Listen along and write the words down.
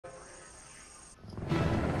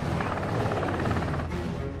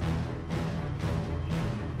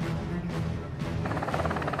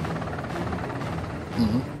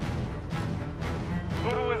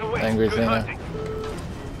angry Xeno?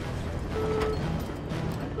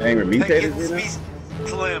 Angry mutated Xeno?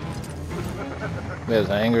 Slim. There's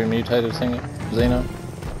an angry mutated Xeno?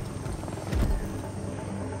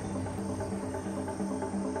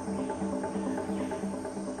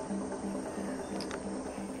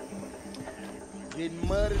 Getting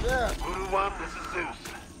mudded up. Voodoo 1, this is Zeus.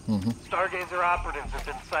 Stargazer operatives have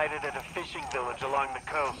been sighted at a fishing village along the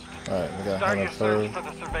coast. Alright, we got Start your 103. search for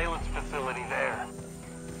the surveillance facility there.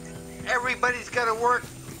 Everybody's gotta work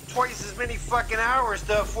twice as many fucking hours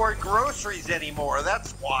to afford groceries anymore.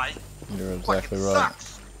 That's why. You're exactly Fucking right.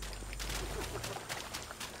 sucks.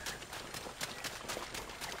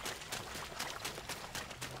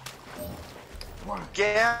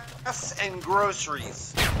 Gas and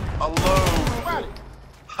groceries alone,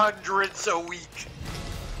 hundreds a week.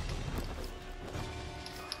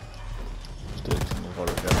 Sticks in the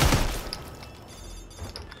water go.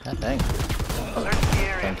 God dang. Search the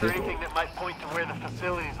area Thank for you. anything that might point to where the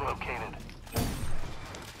facility is located.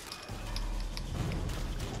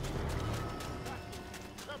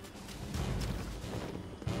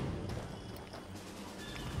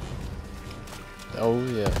 Oh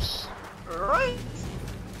yes. Alright.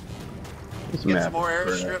 This Get map some more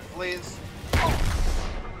is airstrip, please.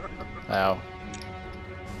 Ow.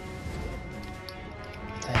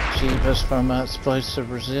 That cheapest for my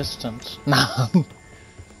explosive resistance. No.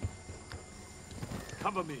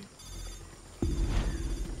 Cover me.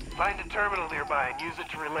 Find a terminal nearby and use it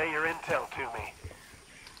to relay your intel to me.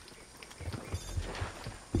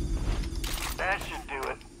 That should do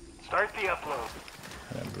it. Start the upload.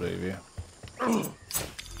 I don't believe you.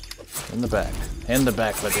 In the back. In the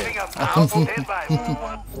back with Leaving it. up now. Stand by, Voodoo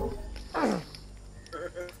 1.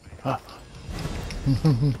 I'm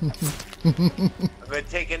gonna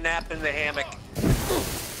take a nap in the hammock.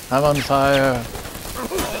 I'm on fire.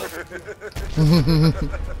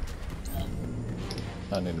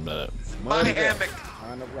 I need a minute. My hammock.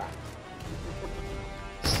 On the rock.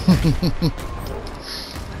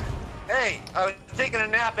 Hey, I was taking a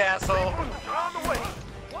nap, asshole. You're on the way.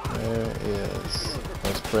 There is.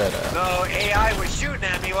 Let's spread out. No, AI was shooting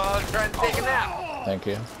at me while I was trying to take a nap. Thank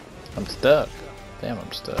you. I'm stuck. Damn,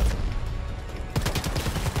 I'm stuck.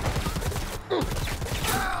 Are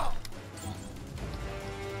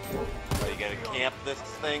you gonna camp this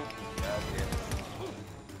thing?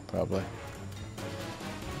 Probably.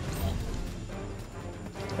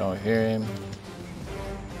 Don't hear him.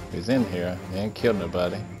 He's in here. He ain't killed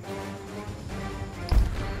nobody.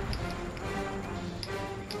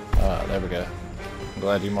 Ah, there we go. I'm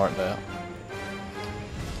glad you marked that.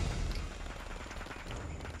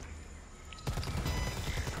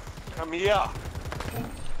 Come here.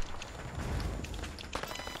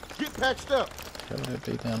 Get patched up. Could it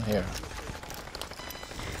be down here?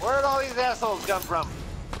 Where'd all these assholes come from?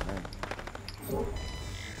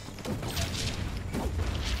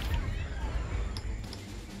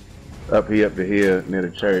 up the hill near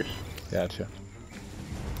the church. Gotcha.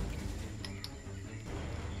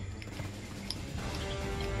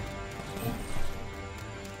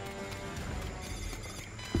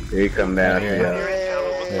 He come down Here. here. Your intel,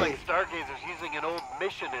 it looks Yeah. like Stargazer's using an old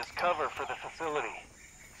mission as cover for the facility.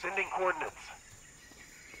 Sending coordinates.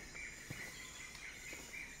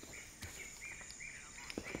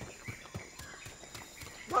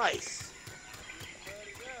 Nice.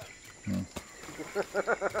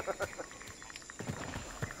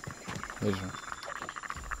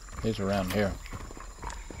 He's around here.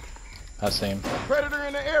 I see him. Predator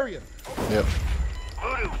in the area. Yep.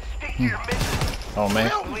 Voodoo, stick to your mission. Oh man.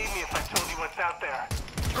 Don't believe me if I told you what's out there.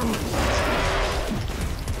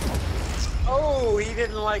 Oh, he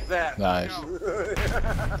didn't like that. Nice.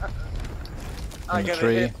 I In the got a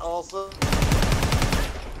tree. hit also.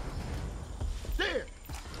 There.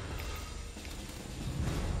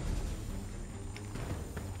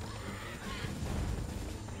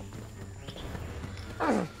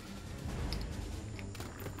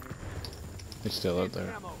 He's still up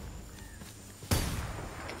there.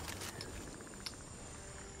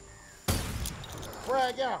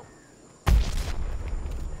 Frag out.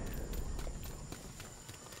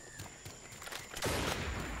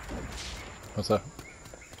 What's up?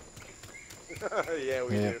 Yeah,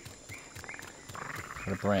 we Yeah. do.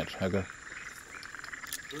 Got a branch. I go.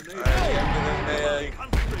 Alright,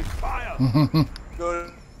 go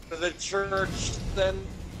to the church then.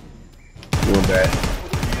 Going back.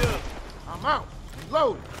 I'm out.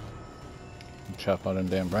 Loaded. Chop all them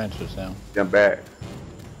damn branches down. Jump back.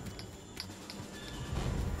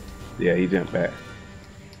 Yeah, he jumped back.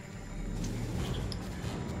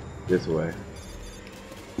 This way.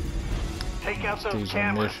 Take out those These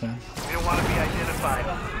cameras. mission. We don't want to be identified.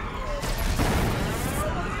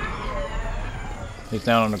 He's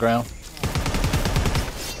down on the ground.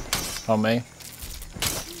 On me.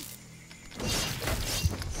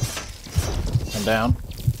 I'm down.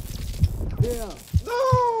 Yeah.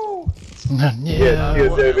 No! Yeah.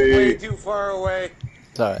 Yes, JVE. Way too far away.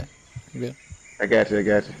 It's alright. We're good. I got you.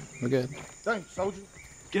 We're good. Thanks, soldier.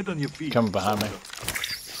 Get on your feet. Coming behind me.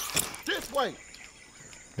 This way.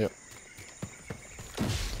 Yep.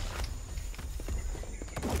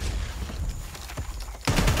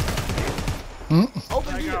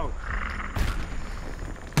 Over here.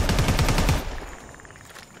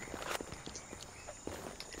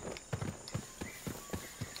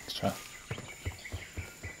 Let's try.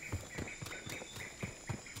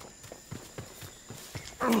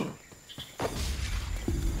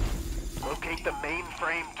 Locate the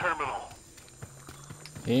mainframe terminal.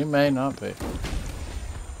 He may not be.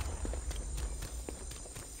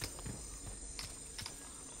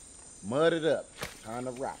 Mud it up. Time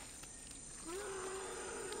to rock.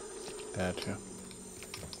 Gotcha.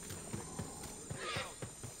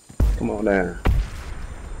 Come on down.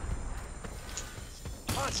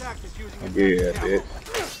 Contact is using Yeah, bitch.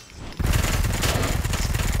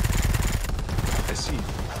 I see.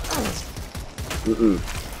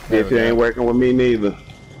 Bitch, you ain't working with me neither.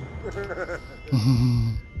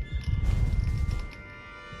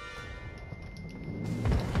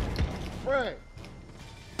 Frank.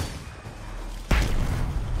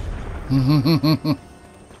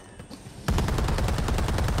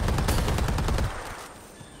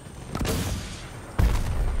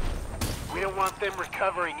 We don't want them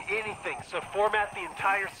recovering anything, so format the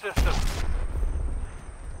entire system.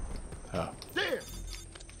 Oh, There.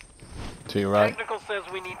 to your right. Technical says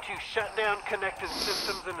we need to shut down connected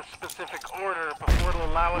systems in a specific order before it'll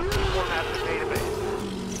allow us to format the database.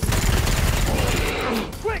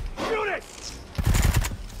 Quick, shoot it!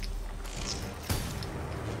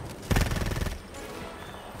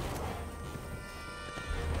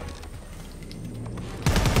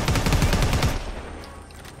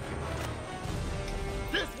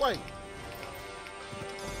 This way.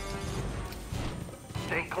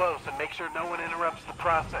 Stay close and make sure no one interrupts the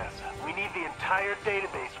process. We need the entire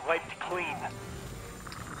database wiped clean.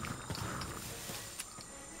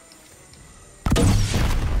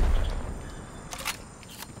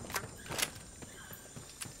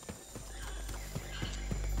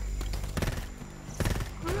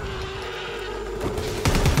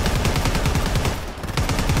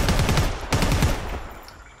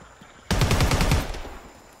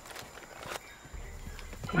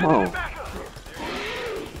 Come on.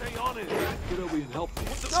 Stay on it. Get over here and help me.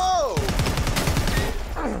 No!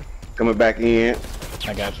 Coming back in.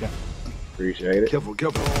 I got you. Appreciate it. Careful,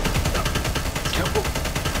 careful. Careful.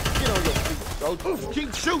 Get on your feet, soldier.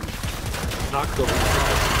 Keep shooting. Knocked over.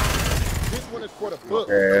 This one is for the book.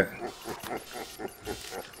 Yeah.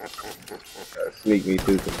 Gotta sneak me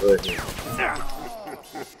through some bushes.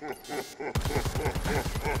 This is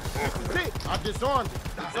it. I disarmed it.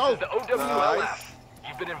 It's over. The OWLF.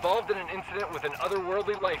 You've been involved in an incident with an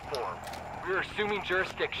otherworldly life form. We're assuming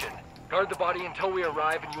jurisdiction. Guard the body until we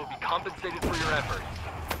arrive and you will be compensated for your efforts.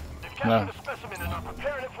 They've captured a specimen and are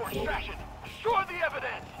preparing it for extraction. Destroy the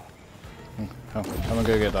evidence! I'm gonna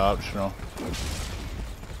go get the optional.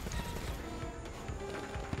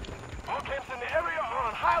 All camps in the area are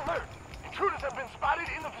on high alert. Intruders have been spotted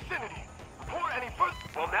in the vicinity. Report any further.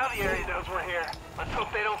 Well, now the area knows we're here. Let's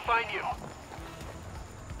hope they don't find you.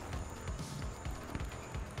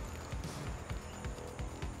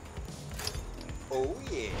 Oh,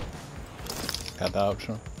 yeah. Got the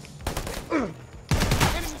optional. Enemy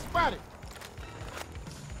spotted.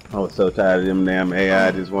 I was so tired of them damn AI.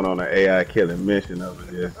 I just went on an AI killing mission over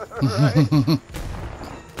here.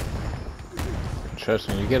 Trust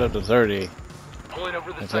me, you get up to 30, Pulling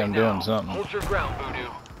over the it's site them now. doing something. Hold your ground, Voodoo.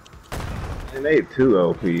 And they too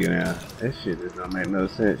OP now. That shit just don't make no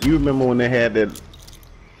sense. You remember when they had that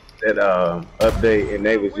update and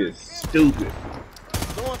they was just stupid.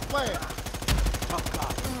 Throwing flash.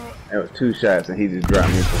 That was 2 shots and he just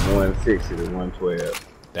dropped me from 160 to 112.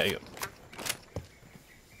 There you go.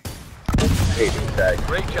 I hate this guy.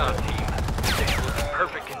 Great job, team. This was in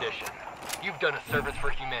perfect condition. You've done a service for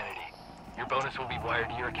humanity. Your bonus will be wired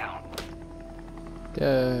to your account.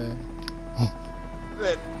 Yeah.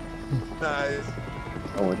 Nice.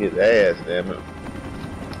 I want his ass, damn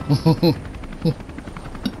it.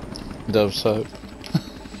 Dove soap.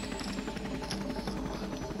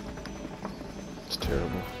 It's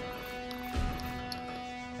terrible.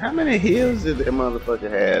 How many heals did that motherfucker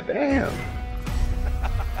have? Damn.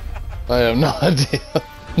 I have no idea.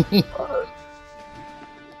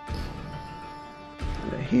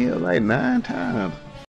 He healed like 9 times.